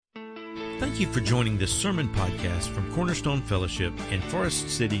Thank you for joining this sermon podcast from Cornerstone Fellowship in Forest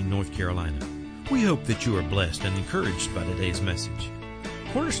City, North Carolina. We hope that you are blessed and encouraged by today's message.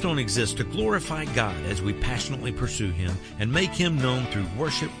 Cornerstone exists to glorify God as we passionately pursue Him and make Him known through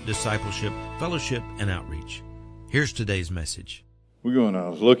worship, discipleship, fellowship, and outreach. Here's today's message. We're going to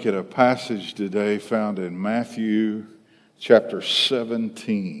look at a passage today found in Matthew chapter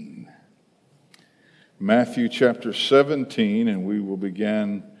 17. Matthew chapter 17, and we will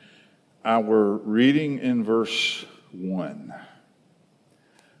begin our reading in verse 1.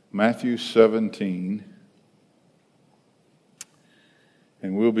 Matthew 17,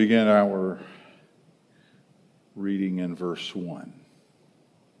 and we'll begin our reading in verse 1.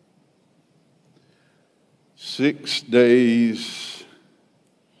 6 days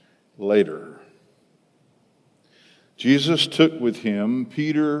later, Jesus took with him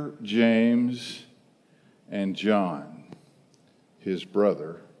Peter, James, and John, his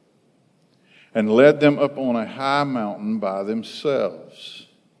brother, and led them up on a high mountain by themselves.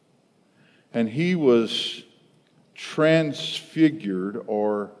 And he was transfigured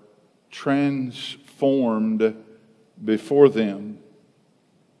or transformed before them.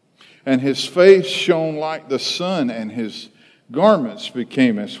 And his face shone like the sun, and his garments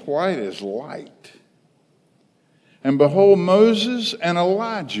became as white as light. And behold, Moses and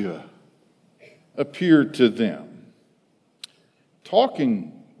Elijah appeared to them,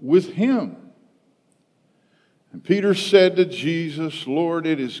 talking with him. And Peter said to Jesus, "Lord,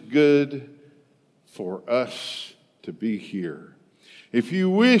 it is good for us to be here. If you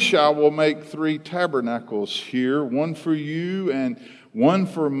wish, I will make 3 tabernacles here, one for you and one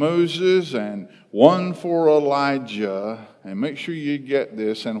for Moses and one for Elijah." And make sure you get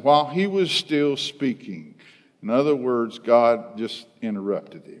this. And while he was still speaking, in other words, God just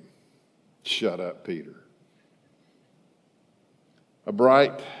interrupted him. "Shut up, Peter." A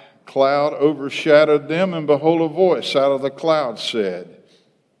bright cloud overshadowed them, and behold, a voice out of the cloud said,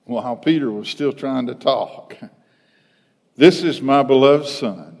 while Peter was still trying to talk, "This is my beloved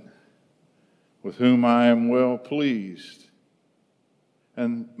Son, with whom I am well pleased."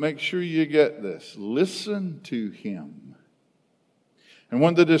 And make sure you get this. Listen to him. And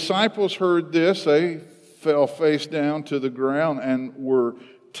when the disciples heard this, they fell face down to the ground and were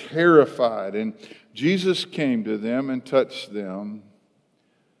terrified. And Jesus came to them and touched them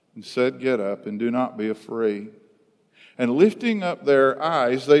and said, "Get up and do not be afraid." And lifting up their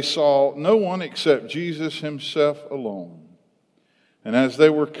eyes, they saw no one except Jesus himself alone. And as they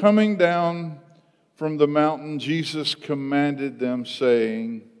were coming down from the mountain, Jesus commanded them,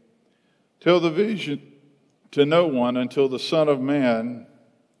 saying, "Tell the vision to no one until the Son of Man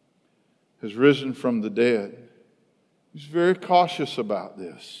has risen from the dead." He's very cautious about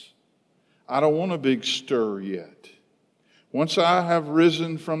this. I don't want a big stir yet. Once I have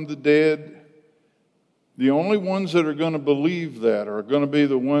risen from the dead, the only ones that are going to believe that are going to be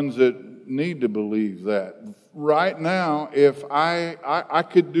the ones that need to believe that. Right now, if I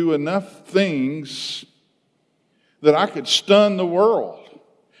could do enough things that I could stun the world,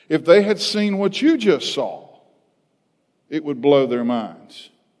 if they had seen what you just saw, it would blow their minds.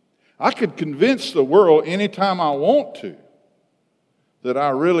 I could convince the world anytime I want to that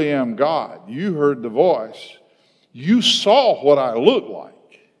I really am God. You heard the voice. You saw what I look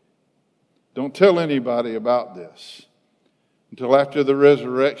like. Don't tell anybody about this until after the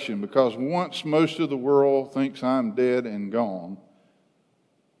resurrection, because once most of the world thinks I'm dead and gone,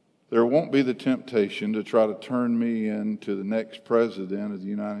 there won't be the temptation to try to turn me into the next president of the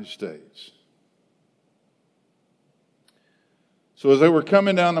United States. So as they were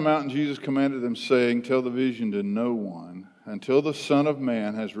coming down the mountain, Jesus commanded them, saying, "Tell the vision to no one until the Son of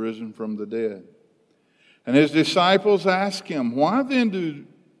Man has risen from the dead." And his disciples asked him, "Why then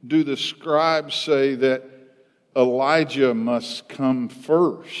do the scribes say that Elijah must come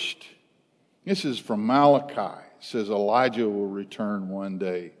first?" This is from Malachi. It says Elijah will return one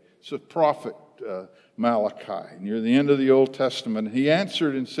day. It's a prophet, Malachi, near the end of the Old Testament. He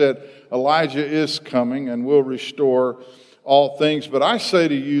answered and said, "Elijah is coming and will restore all things. But I say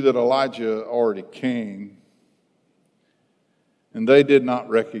to you that Elijah already came, and they did not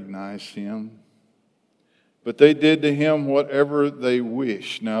recognize him. But they did to him whatever they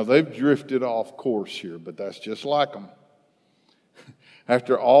wished." Now, they've drifted off course here, but that's just like them.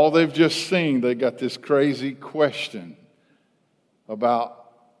 After all they've just seen, they got this crazy question about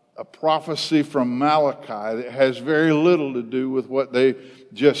a prophecy from Malachi that has very little to do with what they've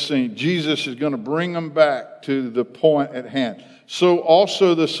just seen. Jesus is going to bring them back to the point at hand. So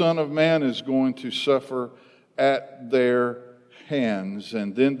also the Son of Man is going to suffer at their hands.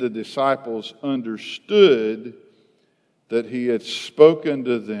 And then the disciples understood that he had spoken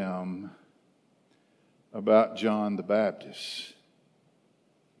to them about John the Baptist.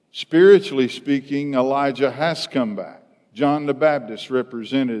 Spiritually speaking, Elijah has come back. John the Baptist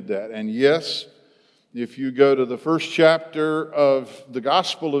represented that. And yes, if you go to the first chapter of the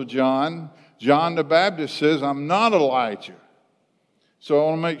Gospel of John, John the Baptist says, I'm not Elijah. So I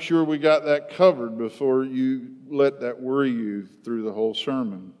want to make sure we got that covered before you let that worry you through the whole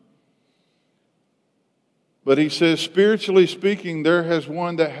sermon. But he says, spiritually speaking, there has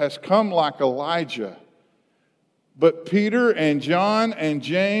one that has come like Elijah. But Peter and John and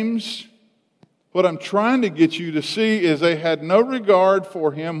James, what I'm trying to get you to see is they had no regard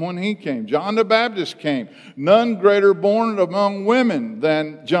for him when he came. John the Baptist came. None greater born among women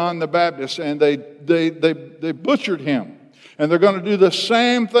than John the Baptist. And they butchered him. And they're going to do the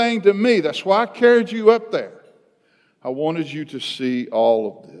same thing to me. That's why I carried you up there. I wanted you to see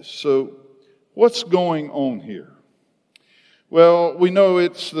all of this. So what's going on here? Well, we know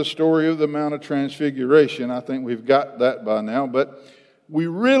it's the story of the Mount of Transfiguration. I think we've got that by now. But we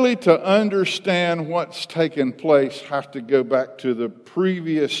really, to understand what's taken place, have to go back to the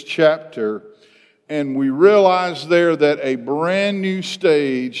previous chapter. And we realize there that a brand new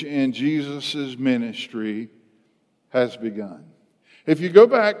stage in Jesus' ministry has begun. If you go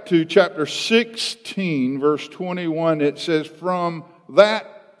back to chapter 16, verse 21, it says, from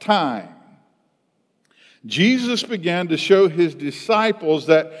that time, Jesus began to show his disciples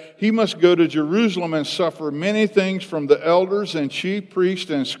that he must go to Jerusalem and suffer many things from the elders and chief priests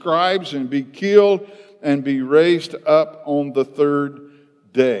and scribes and be killed and be raised up on the third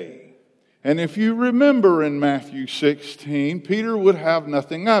day. And if you remember in Matthew 16, Peter would have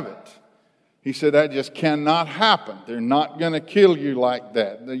nothing of it. He said, that just cannot happen. They're not going to kill you like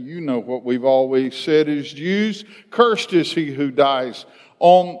that. You know what we've always said as Jews. Cursed is he who dies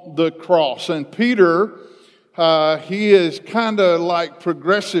on the cross. And Peter, he is kind of like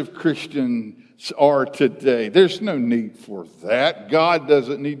progressive Christians are today. There's no need for that. God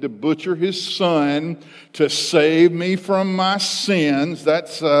doesn't need to butcher his son to save me from my sins.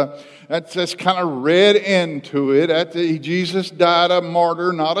 That's kind of read into it. Jesus died a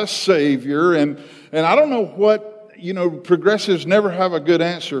martyr, not a savior. And I don't know what, progressives never have a good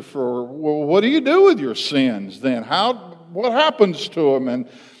answer for, well, what do you do with your sins then? What happens to them?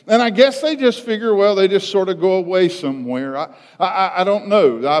 And I guess they just figure, well, they just sort of go away somewhere. I don't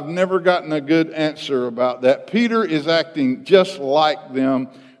know. I've never gotten a good answer about that. Peter is acting just like them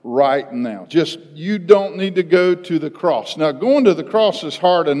right now. Just, you don't need to go to the cross. Now, going to the cross is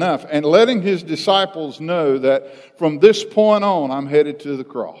hard enough, and letting his disciples know that from this point on, I'm headed to the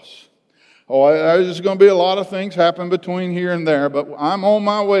cross. There's going to be a lot of things happen between here and there, but I'm on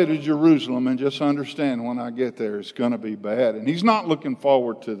my way to Jerusalem, and just understand when I get there, it's going to be bad. And he's not looking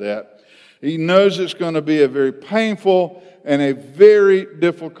forward to that. He knows it's going to be a very painful and a very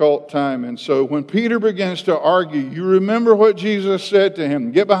difficult time. And so when Peter begins to argue, you remember what Jesus said to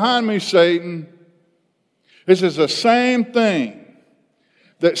him, get behind me, Satan. This is the same thing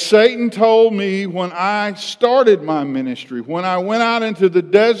that Satan told me when I started my ministry, when I went out into the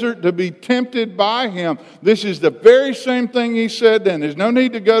desert to be tempted by him. This is the very same thing he said then. There's no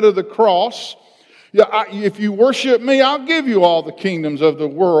need to go to the cross. If you worship me, I'll give you all the kingdoms of the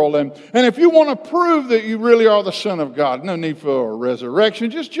world. And if you want to prove that you really are the Son of God, no need for a resurrection.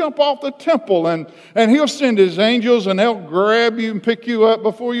 Just jump off the temple and he'll send his angels and they'll grab you and pick you up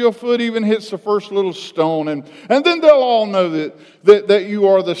before your foot even hits the first little stone. And then they'll all know that you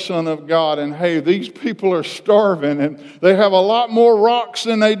are the Son of God. And hey, these people are starving and they have a lot more rocks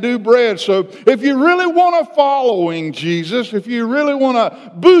than they do bread. So if you really want to following Jesus, if you really want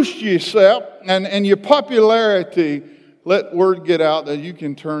to boost yourself, and your popularity, let word get out that you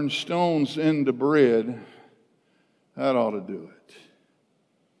can turn stones into bread. That ought to do it.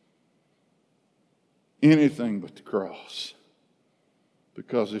 Anything but the cross.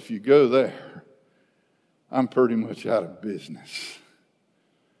 Because if you go there, I'm pretty much out of business.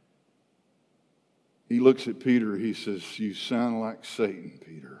 He looks at Peter, he says, you sound like Satan,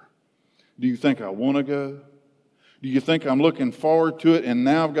 Peter. Do you think I want to go? Do you think I'm looking forward to it and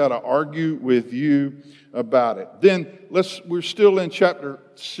now I've got to argue with you about it? Then we're still in chapter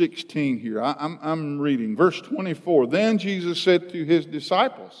 16 here. I'm reading verse 24. Then Jesus said to his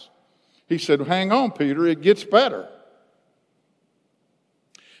disciples, he said, hang on, Peter, it gets better.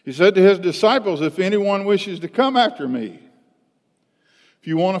 He said to his disciples, if anyone wishes to come after me, if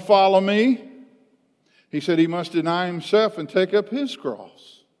you want to follow me, he said he must deny himself and take up his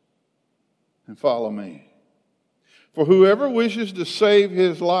cross and follow me. For whoever wishes to save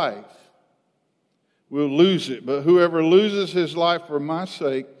his life will lose it. But whoever loses his life for my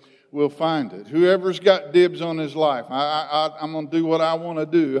sake will find it. Whoever's got dibs on his life, I'm going to do what I want to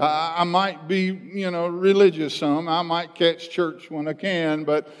do. I might be, religious some. I might catch church when I can,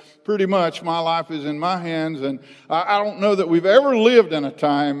 but pretty much my life is in my hands. And I don't know that we've ever lived in a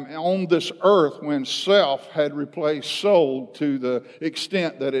time on this earth when self had replaced soul to the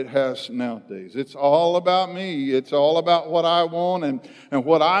extent that it has nowadays. It's all about me. It's all about what I want and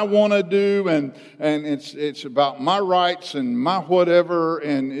what I want to do. And it's about my rights and my whatever.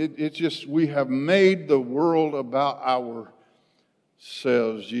 And it's just, we have made the world about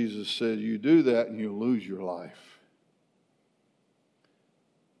ourselves. Jesus said, you do that and you'll lose your life.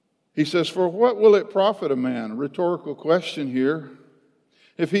 He says, for what will it profit a man? A rhetorical question here.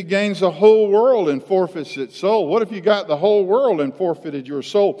 If he gains the whole world and forfeits its soul, what if you got the whole world and forfeited your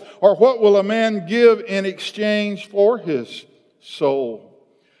soul? Or what will a man give in exchange for his soul?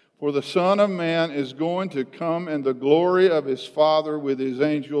 For the Son of Man is going to come in the glory of his Father with his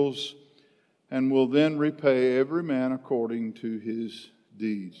angels, and will then repay every man according to his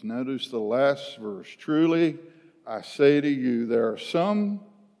deeds. Notice the last verse. Truly, I say to you, there are some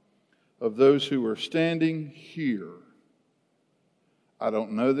of those who are standing here. I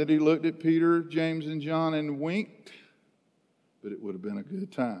don't know that he looked at Peter, James, and John and winked, but it would have been a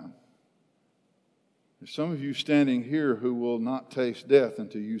good time. There's some of you standing here who will not taste death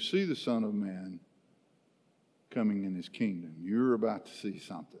until you see the Son of Man coming in his kingdom. You're about to see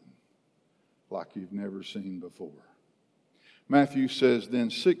something like you've never seen before. Matthew says, then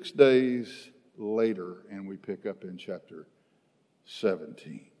 6 days later, and we pick up in chapter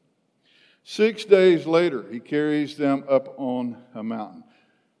 17. 6 days later, he carries them up on a mountain.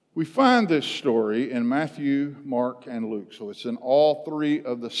 We find this story in Matthew, Mark, and Luke. So it's in all three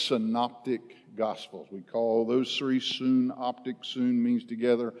of the synoptic gospels. We call those three synoptic. Soon means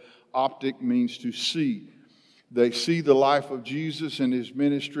together. Optic means to see. They see the life of Jesus and his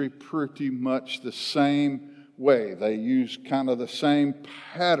ministry pretty much the same way. They use kind of the same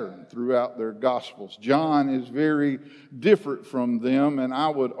pattern throughout their Gospels. John is very different from them, and I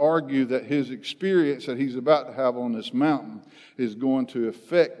would argue that his experience that he's about to have on this mountain is going to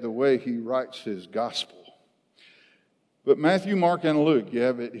affect the way he writes his Gospel. But Matthew, Mark, and Luke, you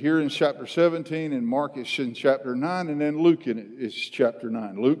have it here in chapter 17, and Mark is in chapter 9, and then Luke is chapter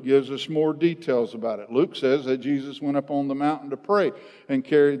 9. Luke gives us more details about it. Luke says that Jesus went up on the mountain to pray and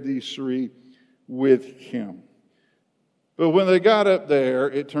carried these three with him. But when they got up there,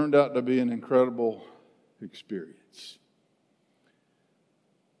 it turned out to be an incredible experience.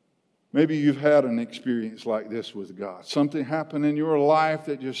 Maybe you've had an experience like this with God. Something happened in your life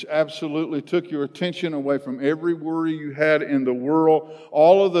that just absolutely took your attention away from every worry you had in the world.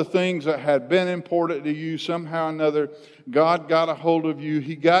 All of the things that had been important to you, somehow or another, God got a hold of you.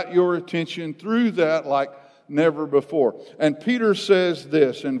 He got your attention through that like never before. And Peter says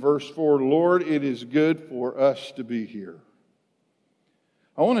this in verse 4, Lord, it is good for us to be here.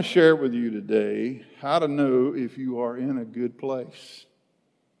 I want to share with you today how to know if you are in a good place.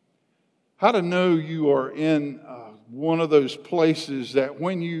 How to know you are in one of those places that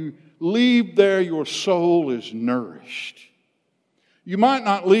when you leave there, your soul is nourished. You might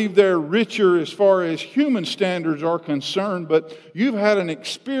not leave there richer as far as human standards are concerned, but you've had an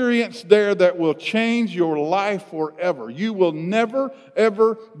experience there that will change your life forever. You will never,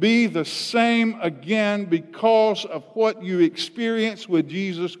 ever be the same again because of what you experienced with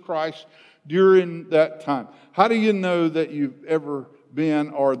Jesus Christ during that time. How do you know that you've ever been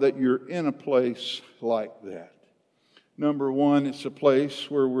or that you're in a place like that? Number one, it's a place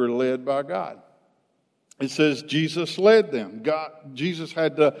where we're led by God. It says Jesus led them. Jesus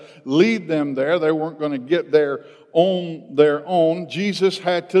had to lead them there. They weren't going to get there on their own. Jesus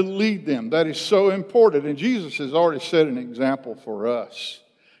had to lead them. That is so important. And Jesus has already set an example for us.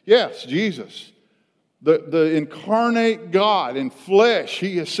 Yes, Jesus, the incarnate God in flesh,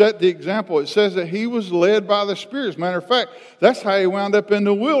 he has set the example. It says that he was led by the Spirit. As a matter of fact, that's how he wound up in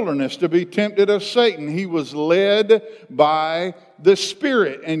the wilderness to be tempted of Satan. He was led by the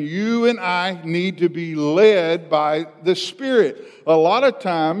Spirit. And you and I need to be led by the Spirit. A lot of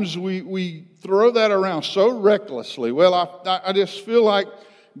times we throw that around so recklessly. Well, I just feel like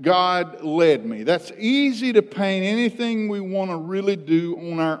God led me. That's easy to paint anything we want to really do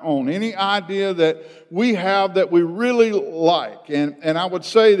on our own. Any idea that we have that we really like. And I would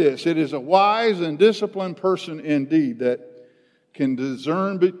say this, it is a wise and disciplined person indeed that can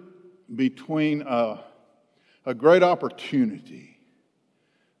discern between a great opportunity.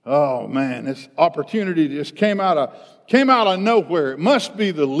 Oh man, this opportunity just came out of nowhere. It must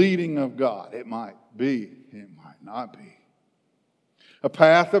be the leading of God. It might be. It might not be. A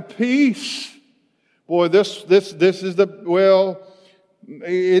path of peace. Boy, this is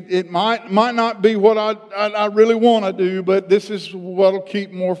it might not be what I really want to do, but this is what will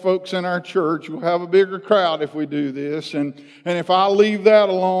keep more folks in our church. We'll have a bigger crowd if we do this. And if I leave that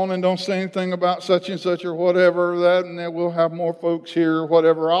alone and don't say anything about such and such or whatever, and then we'll have more folks here or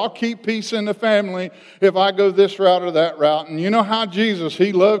whatever. I'll keep peace in the family if I go this route or that route. And you know how Jesus,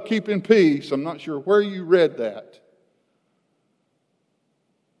 He loved keeping peace. I'm not sure where you read that.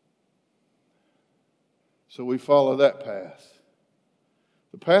 So we follow that path.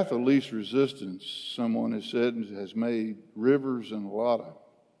 The path of least resistance, someone has said, has made rivers and a lot of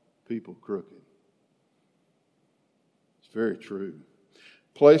people crooked. It's very true.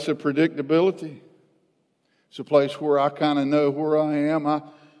 Place of predictability. It's a place where I kind of know where I am.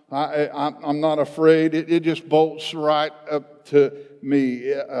 I'm not afraid. It just bolts right up to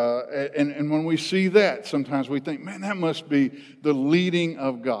me. And when we see that, sometimes we think, man, that must be the leading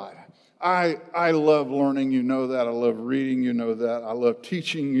of God. I love learning, you know that. I love reading, you know that. I love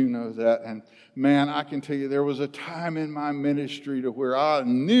teaching, you know that. And man, I can tell you there was a time in my ministry to where I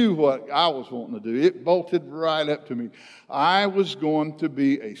knew what I was wanting to do. It bolted right up to me. I was going to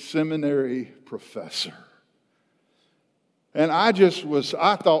be a seminary professor. And I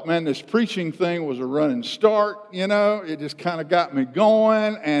thought, man, this preaching thing was a running start, you know. It just kind of got me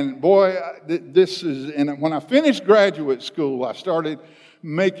going. And boy, and when I finished graduate school, I started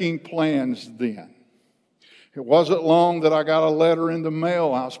making plans then. It wasn't long that I got a letter in the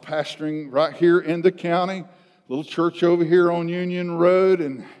mail. I was pastoring right here in the county, little church over here on Union Road,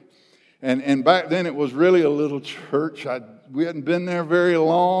 and back then it was really a little church. We hadn't been there very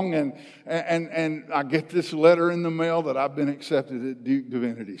long, and I get this letter in the mail that I've been accepted at Duke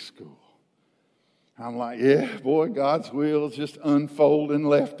Divinity School. I'm like, yeah, boy, God's will is just unfolding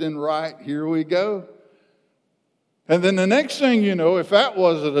left and right. Here we go. And then the next thing you know, if that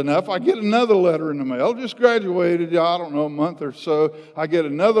wasn't enough, I get another letter in the mail. Just graduated, I don't know, a month or so. I get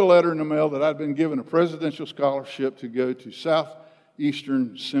another letter in the mail that I'd been given a presidential scholarship to go to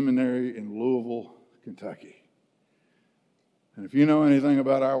Southeastern Seminary in Louisville, Kentucky. And if you know anything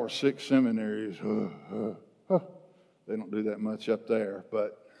about our 6 seminaries, they don't do that much up there,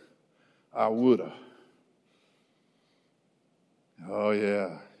 but I would have. Oh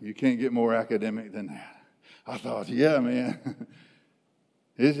yeah, you can't get more academic than that. I thought, yeah, man,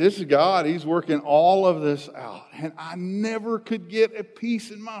 this is God. He's working all of this out. And I never could get a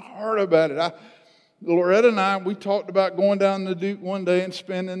peace in my heart about it. Loretta and I, we talked about going down to Duke one day and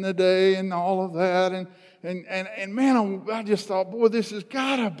spending the day and all of that. And man, I just thought, boy, this has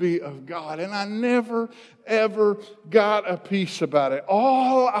got to be of God. And I never, ever got a peace about it.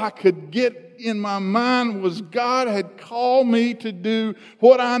 All I could get in my mind was God had called me to do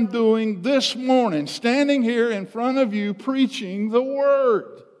what I'm doing this morning, standing here in front of you preaching the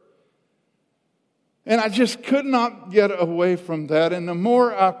Word. And I just could not get away from that. And the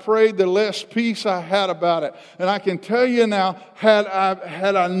more I prayed, the less peace I had about it. And I can tell you now, had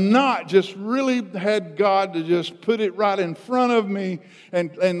I not just really had God to just put it right in front of me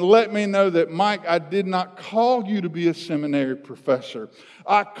and let me know that, Mike, I did not call you to be a seminary professor.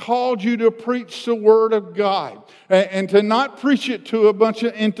 I called you to preach the Word of God and to not preach it to a bunch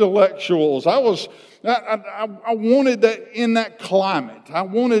of intellectuals. I wanted that in that climate. I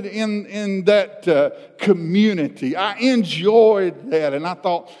wanted in that community. I enjoyed that. And I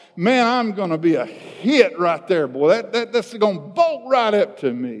thought, man, I'm going to be a hit right there, boy. That's going to bolt right up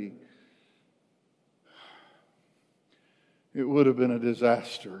to me. It would have been a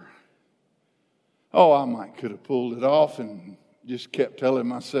disaster. Oh, I could have pulled it off and just kept telling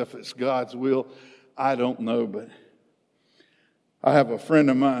myself it's God's will. I don't know, but I have a friend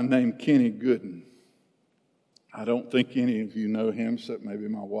of mine named Kenny Gooden. I don't think any of you know him, except maybe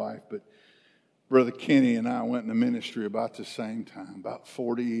my wife, but Brother Kenny and I went into ministry about the same time, about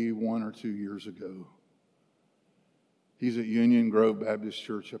 41 or 2 years ago. He's at Union Grove Baptist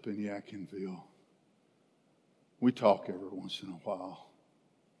Church up in Yadkinville. We talk every once in a while.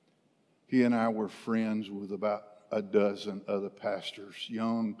 He and I were friends with about a dozen other pastors,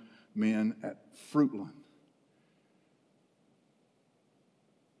 young men at Fruitland.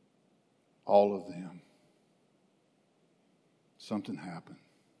 All of them. Something happened.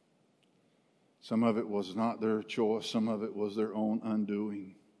 Some of it was not their choice. Some of it was their own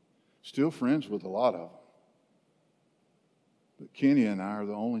undoing. Still friends with a lot of them. But Kenny and I are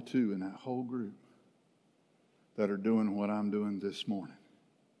the only two in that whole group that are doing what I'm doing this morning.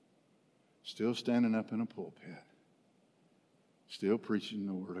 Still standing up in a pulpit. Still preaching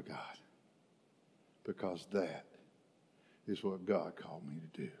the Word of God. Because that is what God called me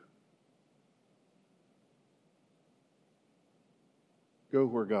to do. Go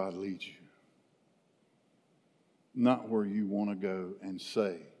where God leads you. not where you want to go and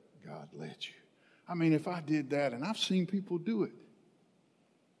say, God led you. I mean, if I did that, and I've seen people do it,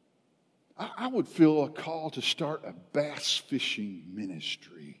 I would feel a call to start a bass fishing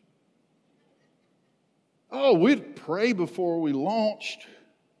ministry. Oh, we'd pray before we launched,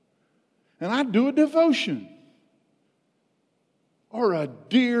 and I'd do a devotion or a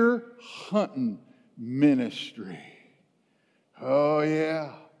deer hunting ministry. Oh,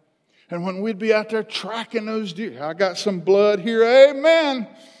 yeah. And when we'd be out there tracking those deer, I got some blood here. Amen.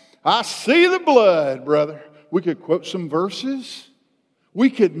 I see the blood, brother. We could quote some verses. We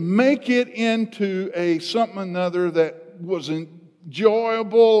could make it into something another that was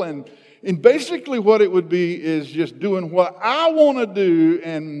enjoyable. And basically what it would be is just doing what I want to do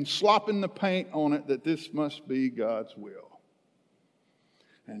and slopping the paint on it that this must be God's will.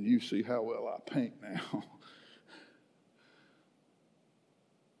 And you see how well I paint now.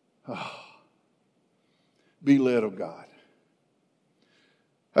 Be led of God.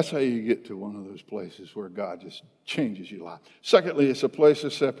 That's how you get to one of those places where God just changes your life. Secondly, it's a place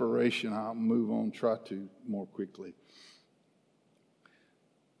of separation. I'll move on, try to more quickly. It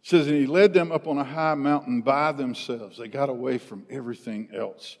says, and he led them up on a high mountain by themselves. They got away from everything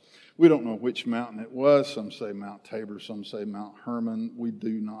else. We don't know which mountain it was. Some say Mount Tabor, some say Mount Hermon. We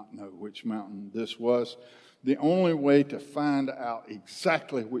do not know which mountain this was. The only way to find out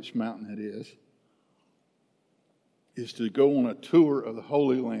exactly which mountain it is to go on a tour of the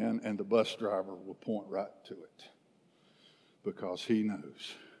Holy Land, and the bus driver will point right to it because he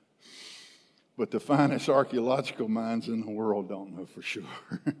knows. But the finest archaeological minds in the world don't know for sure.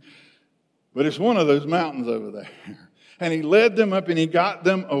 But it's one of those mountains over there. And he led them up and he got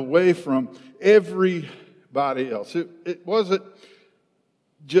them away from everybody else. It wasn't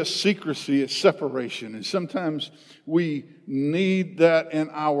just secrecy, it's separation. And sometimes we need that in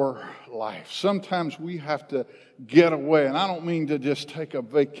our life. Sometimes we have to get away. And I don't mean to just take a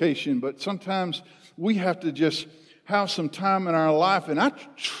vacation, but sometimes we have to just have some time in our life. And I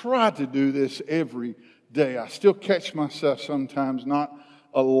try to do this every day. I still catch myself sometimes not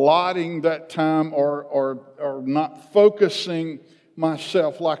allotting that time or not focusing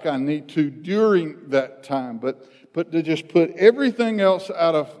myself like I need to during that time. But to just put everything else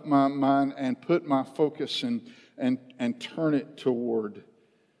out of my mind and put my focus and turn it toward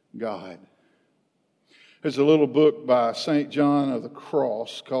God. There's a little book by St. John of the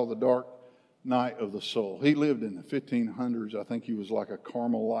Cross called The Dark Night of the Soul. He lived in the 1500s. I think he was like a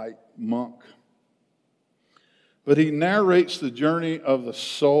Carmelite monk. But he narrates the journey of the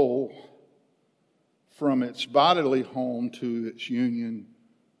soul from its bodily home to its union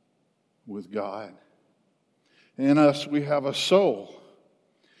with God. In us, we have a soul.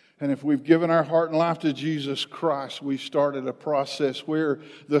 And if we've given our heart and life to Jesus Christ, we started a process where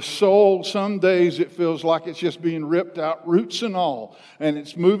the soul, some days it feels like it's just being ripped out, roots and all. And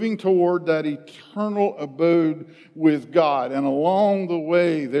it's moving toward that eternal abode with God. And along the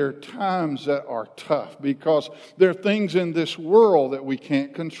way, there are times that are tough because there are things in this world that we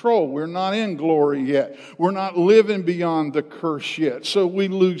can't control. We're not in glory yet. We're not living beyond the curse yet. So we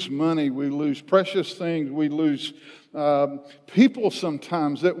lose money, we lose precious things, we lose people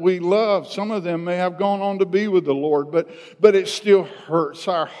sometimes that we love. Some of them may have gone on to be with the Lord, but it still hurts.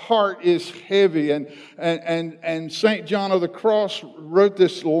 Our heart is heavy. And St. John of the Cross wrote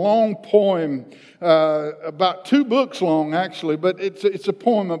this long poem, about 2 books long actually, but it's a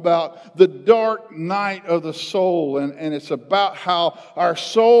poem about the dark night of the soul. And it's about how our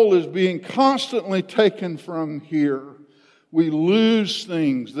soul is being constantly taken from here. We lose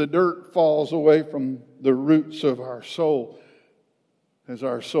things. The dirt falls away from the roots of our soul as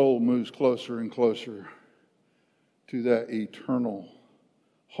our soul moves closer and closer to that eternal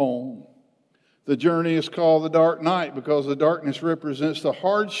home. The journey is called the dark night because the darkness represents the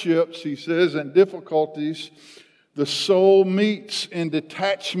hardships, he says, and difficulties the soul meets in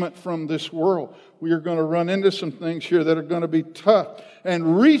detachment from this world. We are going to run into some things here that are going to be tough.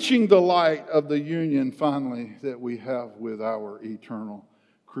 And reaching the light of the union finally that we have with our eternal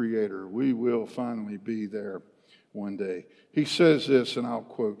Creator. We will finally be there one day. He says this, and I'll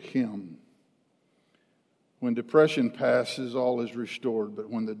quote him. When depression passes, all is restored. But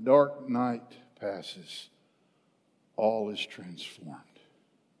when the dark night passes, all is transformed.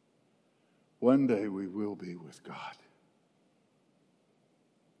 One day we will be with God.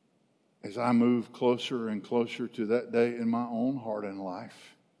 As I move closer and closer to that day in my own heart and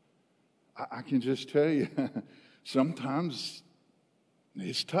life, I can just tell you, sometimes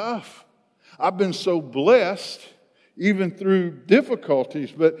it's tough. I've been so blessed, even through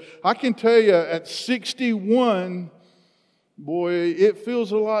difficulties, but I can tell you at 61, boy, it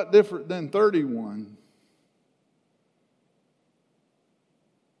feels a lot different than 31.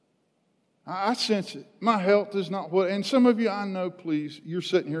 I sense it. My health is not what, and some of you I know, please, you're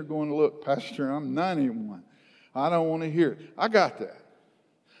sitting here going, look, Pastor, I'm 91. I don't want to hear it. I got that.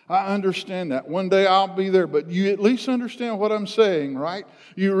 I understand that. One day I'll be there, but you at least understand what I'm saying, right?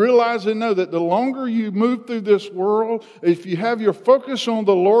 You realize and know that the longer you move through this world, if you have your focus on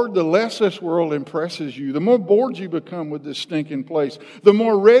the Lord, the less this world impresses you. The more bored you become with this stinking place, the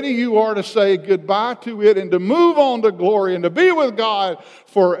more ready you are to say goodbye to it and to move on to glory and to be with God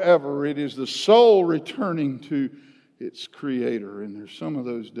forever. It is the soul returning to its Creator, and there's some of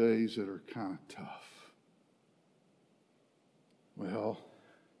those days that are kind of tough. Well,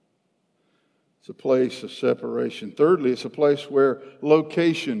 it's a place of separation. Thirdly, it's a place where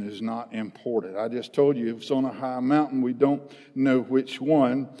location is not important. I just told you if it's on a high mountain, we don't know which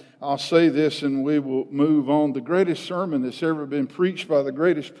one. I'll say this and we will move on. The greatest sermon that's ever been preached by the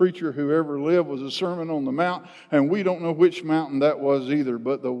greatest preacher who ever lived was a Sermon on the Mount, and we don't know which mountain that was either.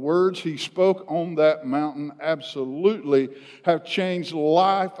 But the words he spoke on that mountain absolutely have changed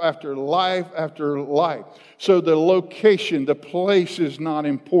life after life after life. So the location, the place is not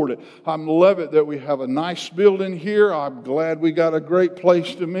important. I love it that we have a nice building here. I'm glad we got a great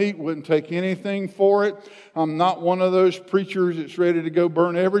place to meet. Wouldn't take anything for it. I'm not one of those preachers that's ready to go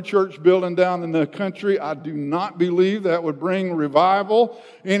burn every church building down in the country. I do not believe that would bring revival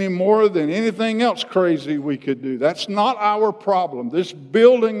any more than anything else crazy we could do. That's not our problem. This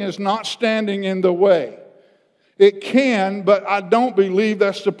building is not standing in the way. It can, but I don't believe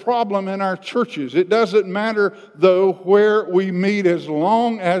that's the problem in our churches. It doesn't matter, though, where we meet as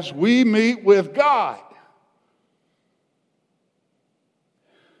long as we meet with God.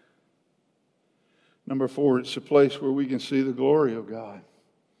 Number 4, it's a place where we can see the glory of God.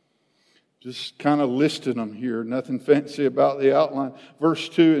 Just kind of listed them here. Nothing fancy about the outline. Verse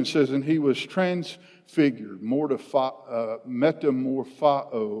 2, it says, and he was transfigured. Metamorphao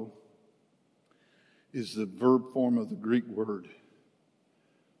is the verb form of the Greek word.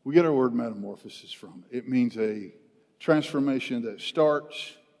 We get our word metamorphosis from it. It means a transformation that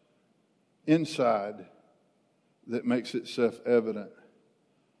starts inside that makes itself evident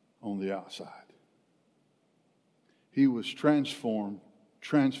on the outside. He was transformed,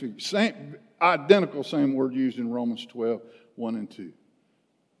 transfigured. Identical same word used in Romans 12, 1 and 2.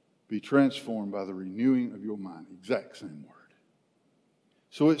 Be transformed by the renewing of your mind. Exact same word.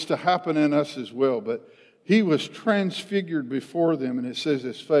 So it's to happen in us as well. But he was transfigured before them, and it says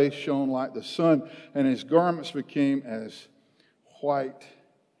his face shone like the sun, and his garments became as white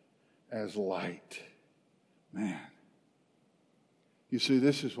as light. Man. You see,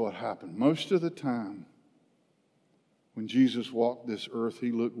 this is what happened. Most of the time, when Jesus walked this earth,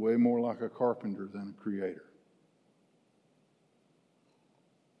 he looked way more like a carpenter than a creator.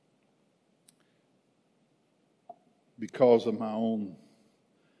 Because of my own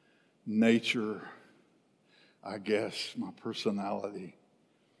nature, I guess, my personality.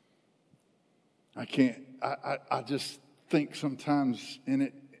 I just think sometimes, and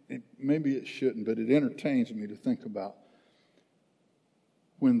it maybe it shouldn't, but it entertains me to think about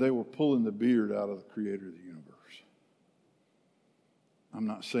when they were pulling the beard out of the creator of the universe. I'm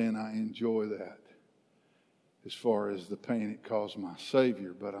not saying I enjoy that as far as the pain it caused my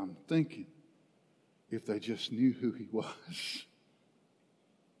Savior, but I'm thinking if they just knew who he was.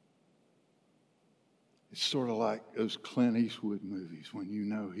 It's sort of like those Clint Eastwood movies when you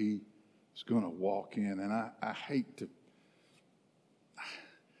know he is going to walk in. And I hate to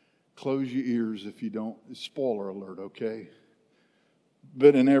close your ears if you don't. Spoiler alert, okay?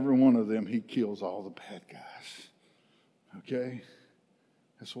 But in every one of them, he kills all the bad guys. Okay?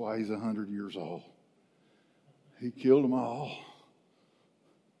 That's why he's 100 years old. He killed them all.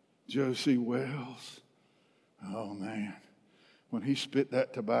 Josie Wells. Oh, man. When he spit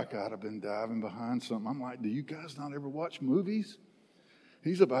that tobacco, I'd have been diving behind something. I'm like, do you guys not ever watch movies?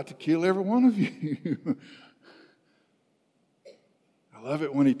 He's about to kill every one of you. I love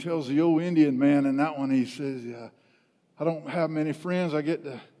it when he tells the old Indian man in that one, he says, I don't have many friends. I get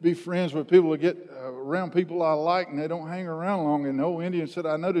to be friends with people, that get around people I like, and they don't hang around long. And the old Indian said,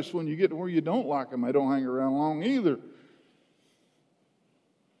 I noticed when you get to where you don't like them, they don't hang around long either.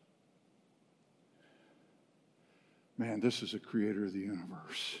 Man, this is the creator of the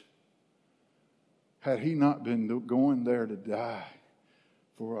universe. Had he not been going there to die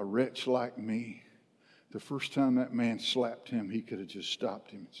for a wretch like me, the first time that man slapped him, he could have just stopped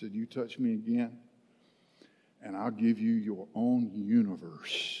him and said, you touch me again, and I'll give you your own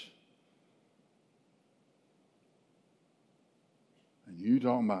universe. And you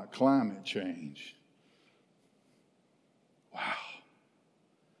talking about climate change. Wow.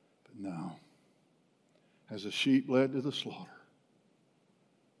 But no. As a sheep led to the slaughter,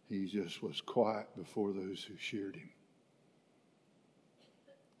 He just was quiet before those who sheared him.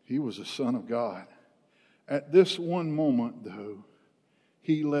 He was a son of God. At this one moment, though,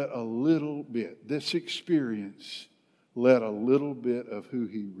 he let a little bit, this experience, let a little bit of who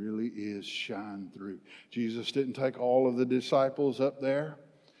he really is shine through. Jesus didn't take all of the disciples up there.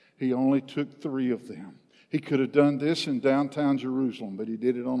 He only took 3 of them. He could have done this in downtown Jerusalem, but he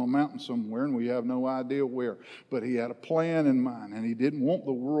did it on a mountain somewhere, and we have no idea where. But he had a plan in mind, and he didn't want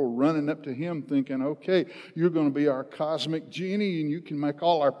the world running up to him thinking, okay, you're going to be our cosmic genie, and you can make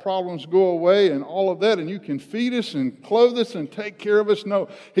all our problems go away and all of that, and you can feed us and clothe us and take care of us. No,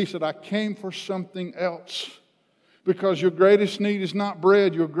 he said, I came for something else. Because your greatest need is not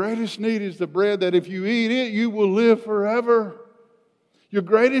bread. Your greatest need is the bread that if you eat it, you will live forever. Your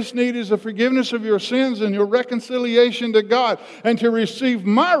greatest need is the forgiveness of your sins and your reconciliation to God, and to receive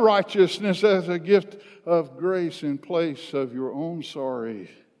my righteousness as a gift of grace in place of your own sorry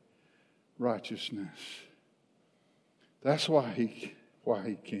righteousness. That's why he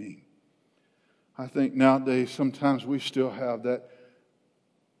came. I think nowadays sometimes we still have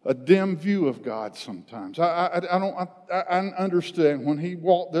a dim view of God sometimes. I understand when he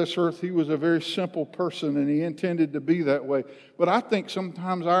walked this earth, he was a very simple person and he intended to be that way. But I think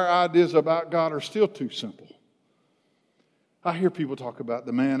sometimes our ideas about God are still too simple. I hear people talk about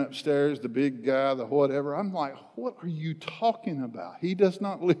the man upstairs, the big guy, the whatever. I'm like, what are you talking about? He does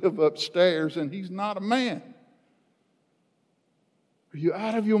not live upstairs and he's not a man. Are you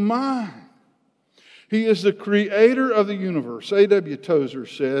out of your mind? He is the creator of the universe. A.W. Tozer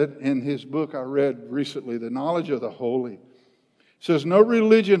said in his book I read recently, The Knowledge of the Holy, says, no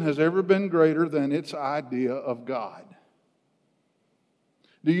religion has ever been greater than its idea of God.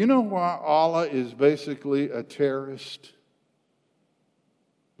 Do you know why Allah is basically a terrorist?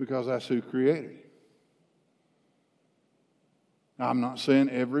 Because that's who created him. Now, I'm not saying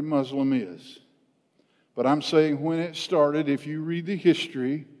every Muslim is, but I'm saying when it started, if you read the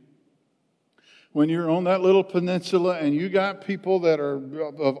history, when you're on that little peninsula and you got people that are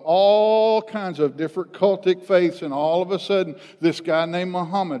of all kinds of different cultic faiths, and all of a sudden this guy named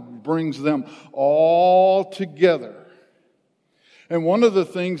Muhammad brings them all together. And one of the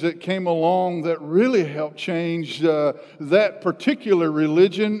things that came along that really helped change that particular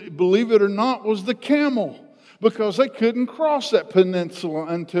religion, believe it or not, was the camel. Because they couldn't cross that peninsula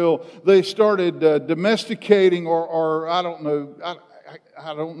until they started domesticating or I don't know.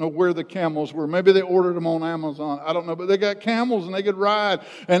 I don't know where the camels were. Maybe they ordered them on Amazon. I don't know. But they got camels and they could ride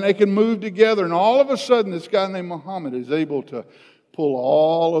and they could move together. And all of a sudden, this guy named Muhammad is able to pull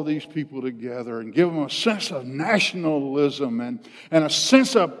all of these people together and give them a sense of nationalism and a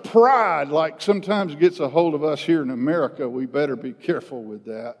sense of pride, like sometimes gets a hold of us here in America. We better be careful with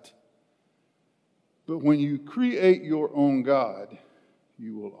that. But when you create your own God,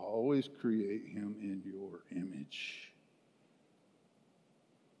 you will always create him in your image.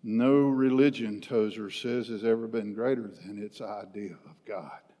 No religion, Tozer says, has ever been greater than its idea of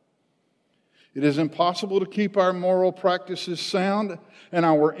God. It is impossible to keep our moral practices sound and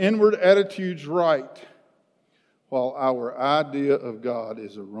our inward attitudes right while our idea of God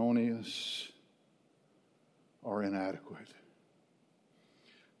is erroneous or inadequate.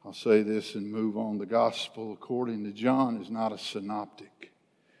 I'll say this and move on. The gospel according to John is not a synoptic.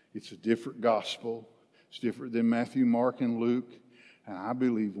 It's a different gospel. It's different than Matthew, Mark, and Luke. And I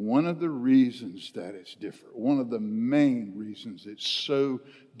believe one of the reasons that it's different, one of the main reasons it's so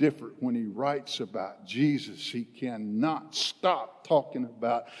different, when he writes about Jesus, he cannot stop talking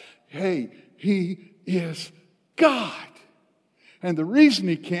about, hey, he is God. And the reason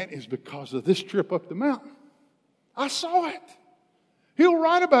he can't is because of this trip up the mountain. I saw it. He'll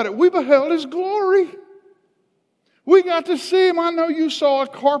write about it. We beheld his glory. We got to see him. I know you saw a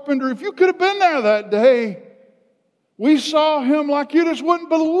carpenter. If you could have been there that day, we saw him like you just wouldn't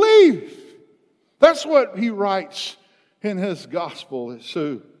believe. That's what he writes in his gospel. It's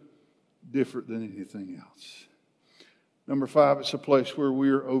so different than anything else. Number 5, it's a place where we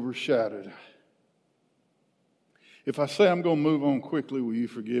are overshadowed. If I say I'm going to move on quickly, will you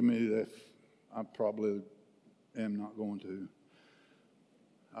forgive me that I probably am not going to?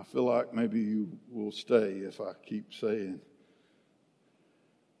 I feel like maybe you will stay if I keep saying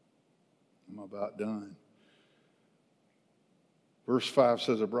I'm about done. Verse 5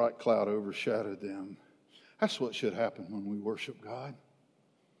 says, a bright cloud overshadowed them. That's what should happen when we worship God.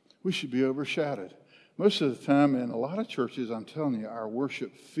 We should be overshadowed. Most of the time in a lot of churches, I'm telling you, our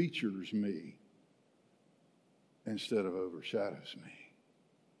worship features me instead of overshadows me.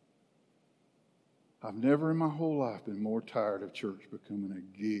 I've never in my whole life been more tired of church becoming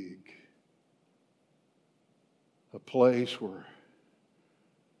a gig. A place where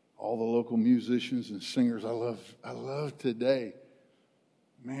all the local musicians and singers I love today.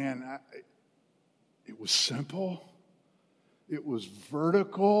 Man, it was simple. It was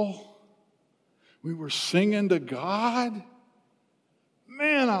vertical. We were singing to God.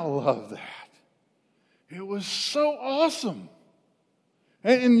 Man, I love that. It was so awesome.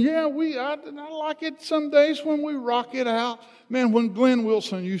 And yeah, I like it some days when we rock it out. Man, when Glenn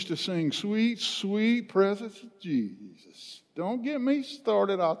Wilson used to sing, "Sweet, sweet presence of Jesus." Don't get me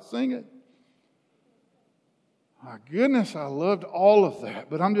started, I'll sing it. My goodness, I loved all of that.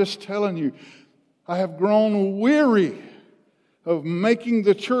 But I'm just telling you, I have grown weary of making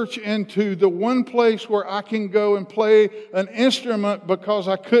the church into the one place where I can go and play an instrument because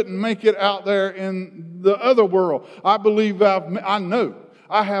I couldn't make it out there in the other world. I believe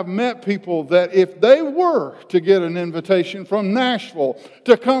I have met people that if they were to get an invitation from Nashville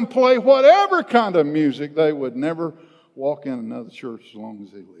to come play whatever kind of music, they would never walk in another church as long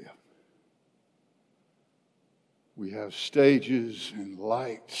as they live. We have stages and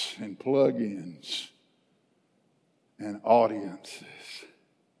lights and plug-ins and audiences.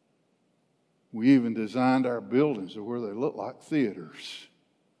 We even designed our buildings to where they look like theaters.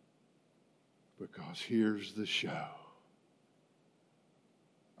 Because here's the show.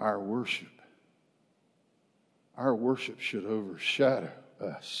 Our worship should overshadow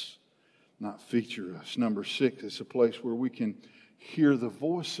us, not feature us. Number 6, it's a place where we can hear the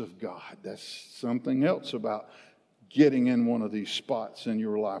voice of God. That's something else about getting in one of these spots in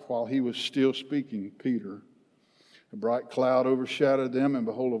your life. While he was still speaking, Peter, a bright cloud overshadowed them, and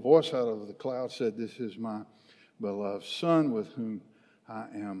behold, a voice out of the cloud said, "This is my beloved Son, with whom I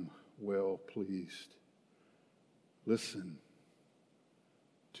am well pleased. Listen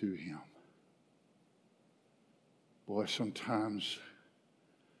to him." Boy, sometimes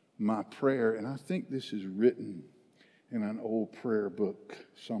my prayer, and I think this is written in an old prayer book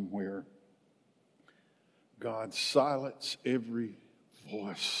somewhere, God, silence every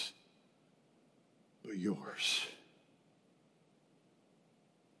voice but yours.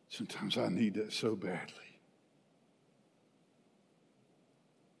 Sometimes I need that so badly.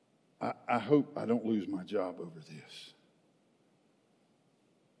 I hope I don't lose my job over this.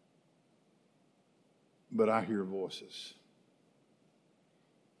 But I hear voices.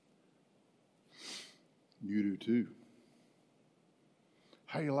 You do too.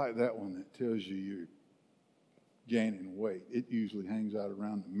 How you like that one that tells you you're gaining weight? It usually hangs out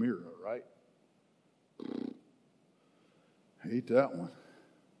around the mirror, right? Hate that one.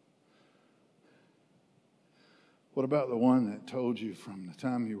 What about the one that told you from the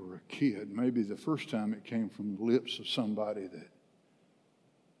time you were a kid, maybe the first time it came from the lips of somebody that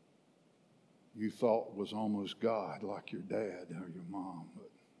you thought was almost God, like your dad or your mom,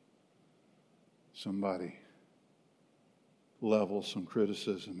 but somebody levels some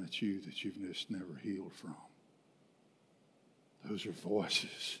criticism at you that you've just never healed from? Those are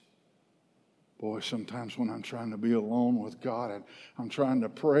voices. Boy, sometimes when I'm trying to be alone with God and I'm trying to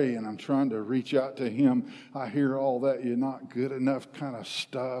pray and I'm trying to reach out to him, I hear all that "you're not good enough" kind of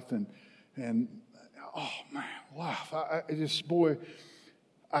stuff. And oh man, life. I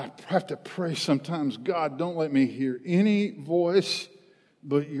have to pray sometimes, God, don't let me hear any voice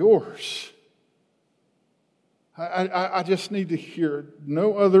but yours. I just need to hear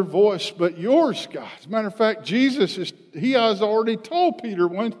no other voice but yours, God. As a matter of fact, he has already told Peter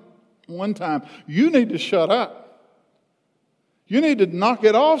one time, you need to shut up. You need to knock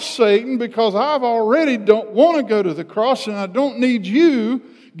it off, Satan, because I've already don't want to go to the cross, and I don't need you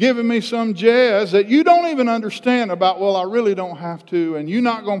giving me some jazz that you don't even understand about. Well, I really don't have to, and you're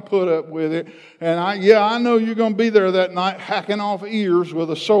not going to put up with it. And I know you're going to be there that night hacking off ears with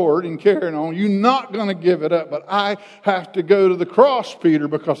a sword and carrying on. You're not going to give it up, but I have to go to the cross, Peter,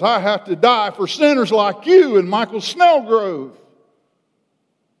 because I have to die for sinners like you and Michael Snellgrove.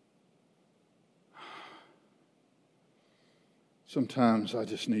 Sometimes I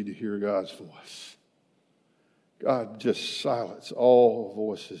just need to hear God's voice. God, just silence all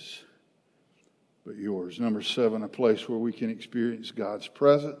voices but yours. Number 7, a place where we can experience God's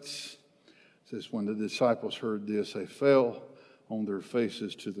presence. It says, when the disciples heard this, they fell on their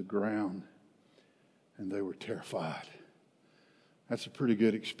faces to the ground, and they were terrified. That's a pretty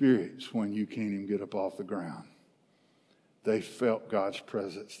good experience when you can't even get up off the ground. They felt God's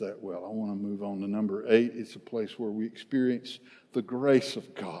presence that well. I want to move on to number 8. It's a place where we experience the grace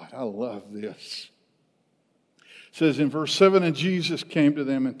of God. I love this. It says in verse 7, and Jesus came to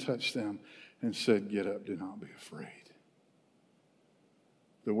them and touched them and said, "Get up, do not be afraid."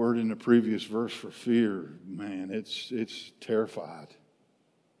 The word in the previous verse for fear, man, it's terrified.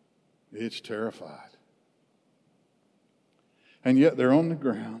 It's terrified. And yet they're on the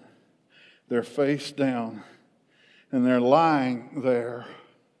ground. They're face down, and they're lying there,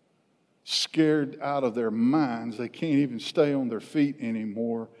 scared out of their minds. They can't even stay on their feet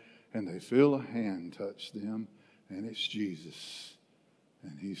anymore, and they feel a hand touch them, and it's Jesus.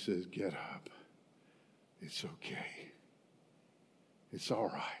 And he says, get up. It's okay. It's all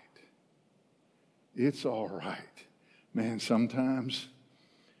right. It's all right. Man, sometimes,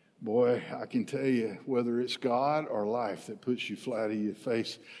 boy, I can tell you, whether it's God or life that puts you flat on your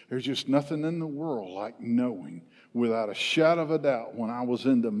face, there's just nothing in the world like knowing without a shadow of a doubt when I was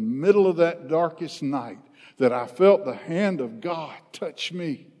in the middle of that darkest night that I felt the hand of God touch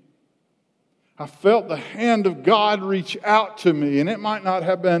me. I felt the hand of God reach out to me, and it might not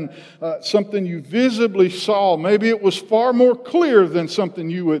have been something you visibly saw. Maybe it was far more clear than something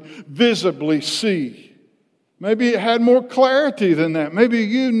you would visibly see. Maybe it had more clarity than that. Maybe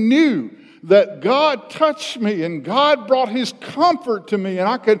you knew that God touched me and God brought His comfort to me, and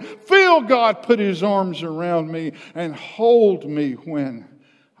I could feel God put His arms around me and hold me when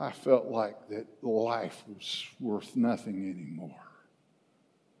I felt like that life was worth nothing anymore.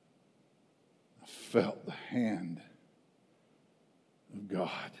 Felt the hand of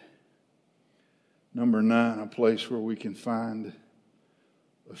God. Number 9, a place where we can find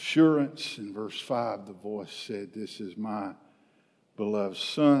assurance. In verse 5, the voice said, this is my beloved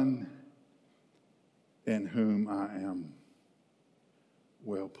Son, in whom I am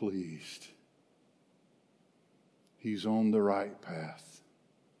well pleased. He's on the right path,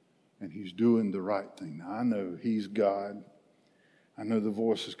 and He's doing the right thing. Now, I know He's God. I know the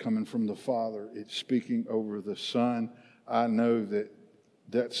voice is coming from the Father. It's speaking over the Son. I know that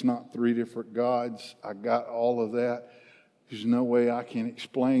that's not 3 different gods. I got all of that. There's no way I can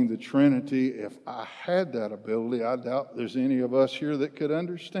explain the Trinity. If I had that ability, I doubt there's any of us here that could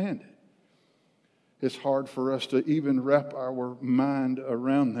understand it. It's hard for us to even wrap our mind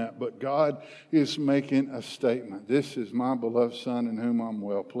around that. But God is making a statement. This is my beloved Son in whom I'm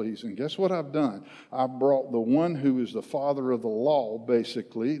well pleased. And guess what I've done? I've brought the one who is the father of the law,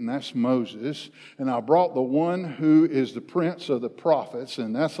 basically, and that's Moses. And I brought the one who is the prince of the prophets,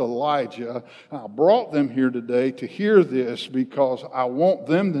 and that's Elijah. I brought them here today to hear this because I want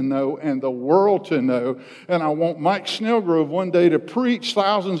them to know and the world to know. And I want Mike Snellgrove one day to preach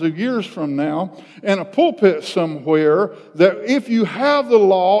thousands of years from now in a pulpit somewhere that if you have the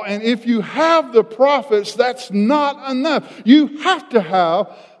law and if you have the prophets, that's not enough. You have to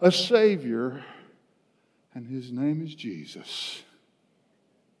have a Savior, and His name is Jesus.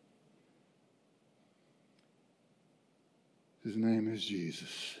 His name is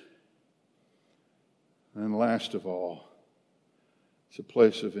Jesus. And last of all, it's a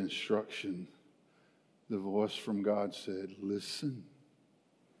place of instruction. The voice from God said, listen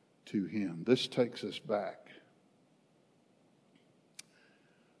to Him. This takes us back.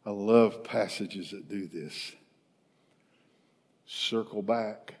 I love passages that do this. Circle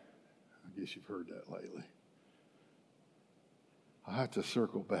back. I guess you've heard that lately. I have to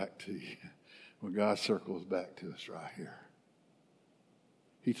circle back to you when God circles back to us right here.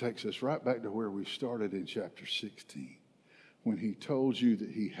 He takes us right back to where we started in chapter 16 when He told you that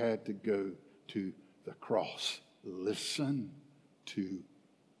He had to go to the cross. Listen to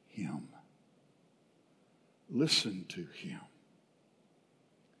Him. Listen to Him.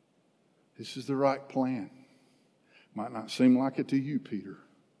 This is the right plan. Might not seem like it to you, Peter,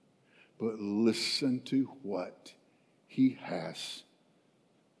 but listen to what He has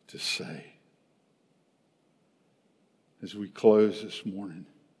to say. As we close this morning,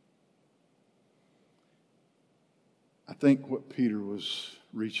 I think what Peter was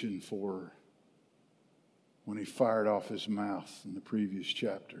reaching for when he fired off his mouth in the previous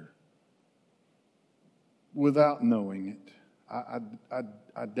chapter, without knowing it,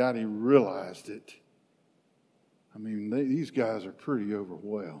 I doubt he realized it. I mean, these guys are pretty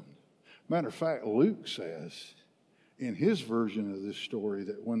overwhelmed. Matter of fact, Luke says in his version of this story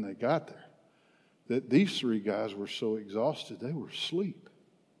that when they got there, that these 3 guys were so exhausted they were asleep.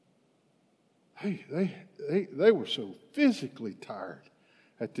 They were so physically tired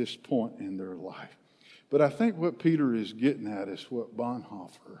at this point in their life. But I think what Peter is getting at is what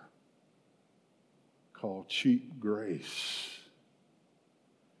Bonhoeffer called cheap grace.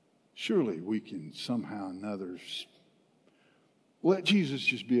 Surely we can somehow or another let Jesus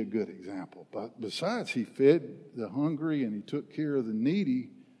just be a good example. But besides, He fed the hungry and He took care of the needy.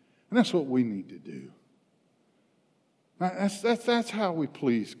 And that's what we need to do. That's how we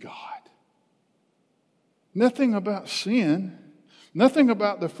please God. Nothing about sin. Nothing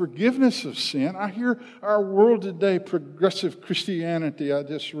about the forgiveness of sin. I hear our world today, progressive Christianity. I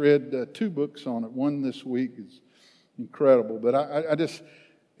just read 2 books on it. One this week is incredible. But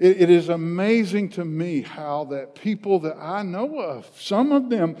It is amazing to me how that people that I know of, some of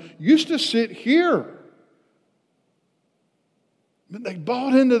them used to sit here. But they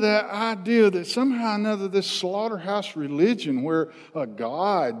bought into that idea that somehow or another this slaughterhouse religion where a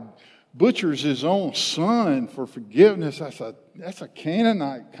God butchers his own son for forgiveness, that's a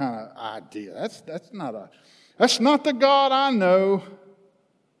Canaanite kind of idea. That's not the God I know.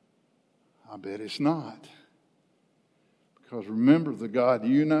 I bet it's not. Because remember, the God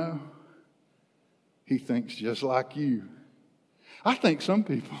you know, He thinks just like you. I think some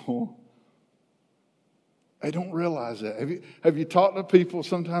people, they don't realize that. Have you talked to people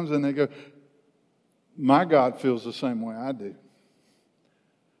sometimes and they go, my God feels the same way I do.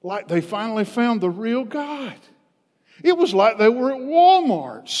 Like they finally found the real God. It was like they were at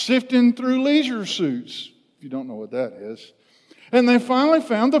Walmart sifting through leisure suits, if you don't know what that is. And they finally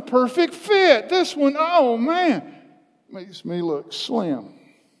found the perfect fit. This one, oh man, makes me look slim.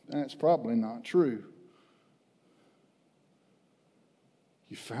 That's probably not true.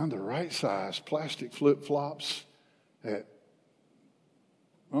 You found the right size plastic flip-flops at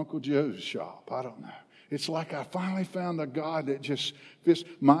Uncle Joe's shop. I don't know. It's like I finally found a God that just fits.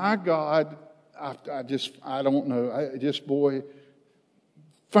 My God, I don't know.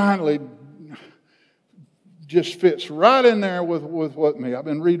 Finally just fits right in there with what me. I've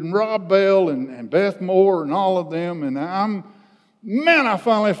been reading Rob Bell and Beth Moore and all of them, and I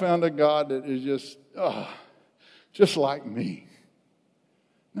finally found a God that is just like me.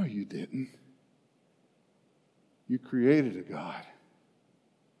 No, you didn't. You created a God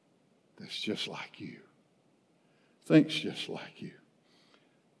that's just like you. Thinks just like you.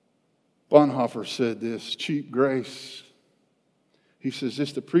 Bonhoeffer said this, cheap grace. He says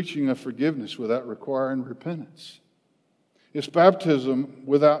it's the preaching of forgiveness without requiring repentance. It's baptism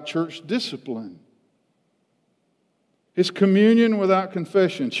without church discipline. It's communion without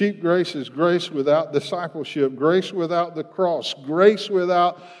confession. Cheap grace is grace without discipleship, grace without the cross, grace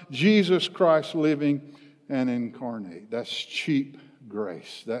without Jesus Christ living and incarnate. That's cheap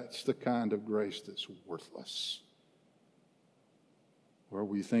grace. That's the kind of grace that's worthless. Where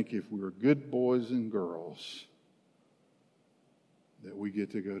we think if we're good boys and girls, that we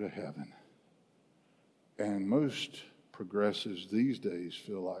get to go to heaven. And most progressives these days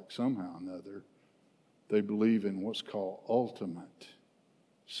feel like somehow or another they believe in what's called ultimate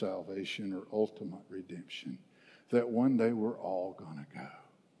salvation or ultimate redemption. That one day we're all going to go.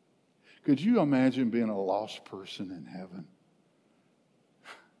 Could you imagine being a lost person in heaven?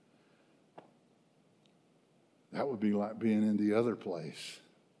 That would be like being in the other place.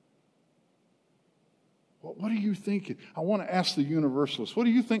 What are you thinking? I want to ask the universalists, what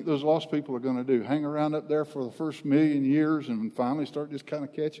do you think those lost people are going to do? Hang around up there for the first 1,000,000 years and finally start just kind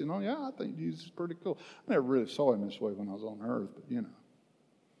of catching on? Yeah, I think Jesus is pretty cool. I never really saw him this way when I was on earth, but you know.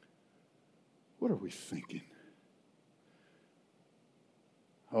 What are we thinking?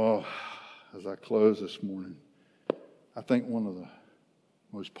 Oh, as I close this morning, I think one of the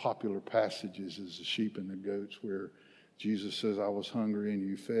most popular passages is the sheep and the goats, where Jesus says, I was hungry and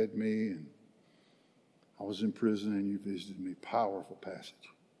you fed me, and I was in prison and you visited me. Powerful passage.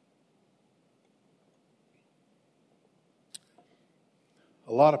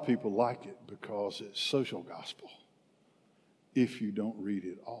 A lot of people like it because it's social gospel if you don't read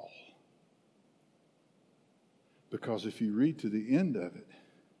it all. Because if you read to the end of it,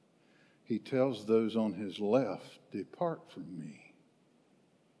 he tells those on his left, depart from me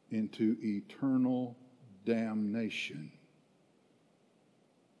into eternal damnation,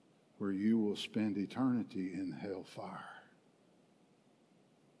 where you will spend eternity in hellfire.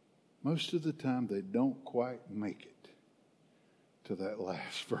 Most of the time they don't quite make it to that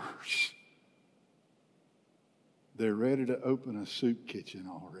last verse. They're ready to open a soup kitchen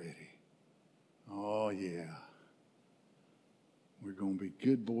already. Oh yeah. We're going to be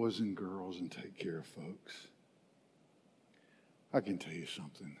good boys and girls and take care of folks. I can tell you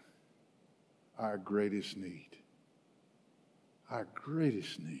something. Our greatest need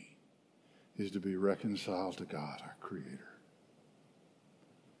is to be reconciled to God, our Creator.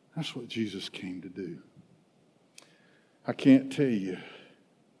 That's what Jesus came to do. I can't tell you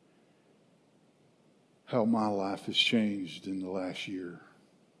how my life has changed in the last year.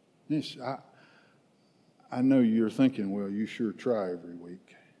 I know you're thinking, well, you sure try every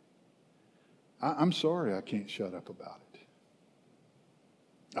week. I'm sorry I can't shut up about it.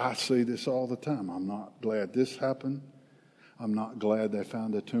 I say this all the time. I'm not glad this happened. I'm not glad they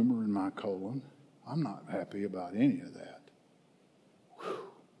found a tumor in my colon. I'm not happy about any of that. Whew.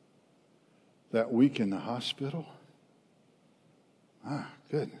 That week in the hospital, my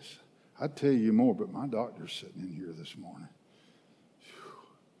goodness. I'd tell you more, but my doctor's sitting in here this morning. Whew.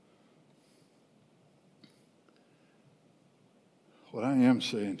 What I am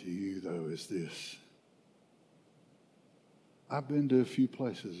saying to you, though, is this. I've been to a few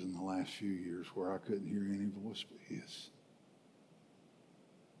places in the last few years where I couldn't hear any voice but His.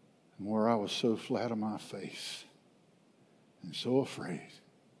 And where I was so flat on my face and so afraid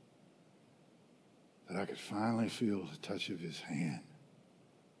that I could finally feel the touch of His hand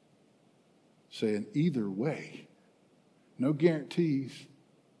saying, either way, no guarantees,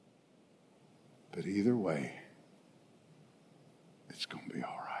 but either way, it's going to be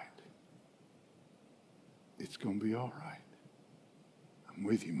all right. It's going to be all right. I'm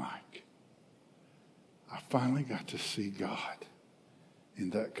with you, Mike. I finally got to see God in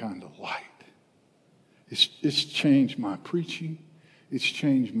that kind of light. It's changed my preaching. It's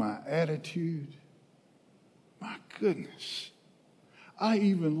changed my attitude. My goodness. I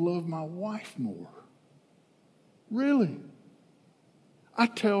even love my wife more. Really. I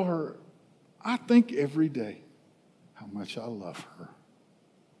tell her, I think every day how much I love her.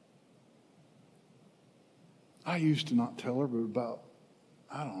 I used to not tell her, but about,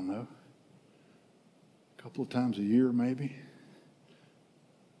 I don't know, a couple of times a year maybe.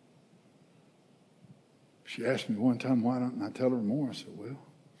 She asked me one time, why don't I tell her more? I said, well,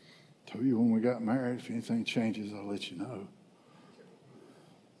 I told you when we got married, if anything changes, I'll let you know.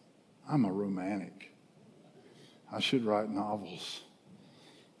 I'm a romantic. I should write novels.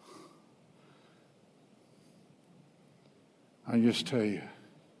 I just tell you,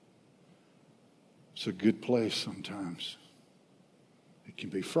 it's a good place sometimes. It can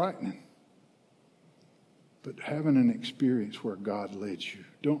be frightening. But having an experience where God led you,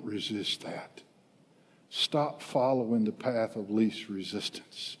 don't resist that. Stop following the path of least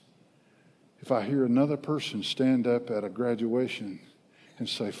resistance. If I hear another person stand up at a graduation and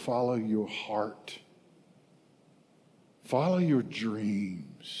say, follow your heart, follow your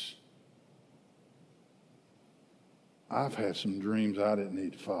dreams. I've had some dreams I didn't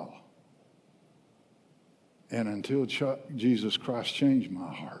need to follow. And until Jesus Christ changed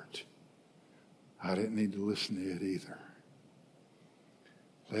my heart, I didn't need to listen to it either.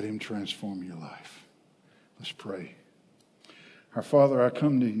 Let Him transform your life. Let's pray. Our Father, I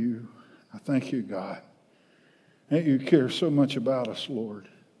come to you. I thank you, God, that you care so much about us, Lord.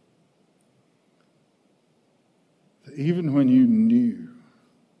 That even when you knew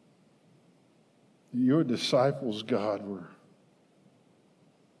that your disciples, God,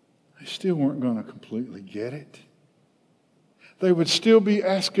 they still weren't going to completely get it. They would still be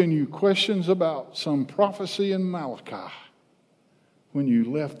asking you questions about some prophecy in Malachi. When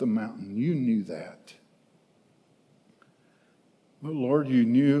you left the mountain, you knew that. But Lord, you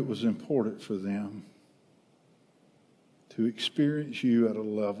knew it was important for them to experience you at a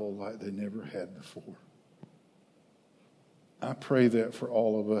level like they never had before. I pray that for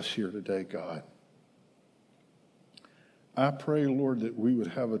all of us here today, God. I pray, Lord, that we would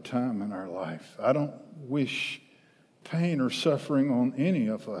have a time in our life. I don't wish pain or suffering on any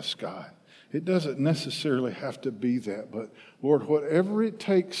of us, God. It doesn't necessarily have to be that, but Lord, whatever it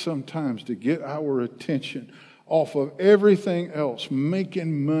takes sometimes to get our attention off of everything else,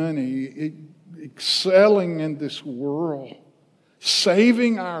 making money, excelling in this world,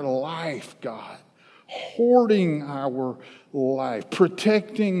 saving our life, God, hoarding our life,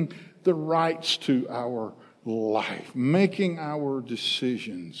 protecting the rights to our life, making our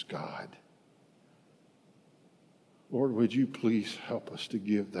decisions, God. Lord, would you please help us to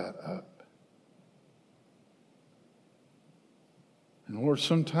give that up? And Lord,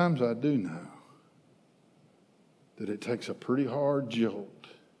 sometimes I do know that it takes a pretty hard jolt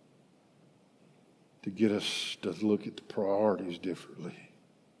to get us to look at the priorities differently.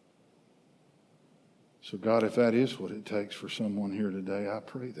 So God, if that is what it takes for someone here today, I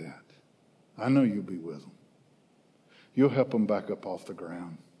pray that. I know you'll be with them. You'll help them back up off the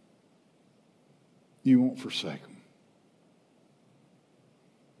ground. You won't forsake them.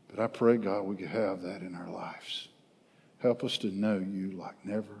 But I pray, God, we could have that in our lives. Help us to know you like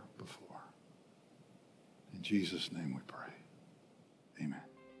never before. In Jesus' name we pray. Amen.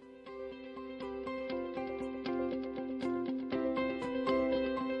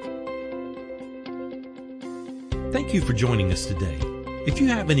 Thank you for joining us today. If you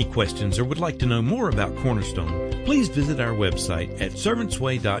have any questions or would like to know more about Cornerstone, please visit our website at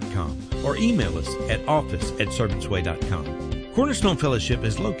servantsway.com or email us at office@servantsway.com. Cornerstone Fellowship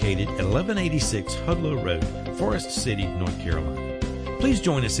is located at 1186 Hudlow Road, Forest City, North Carolina. Please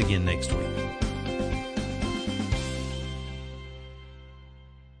join us again next week.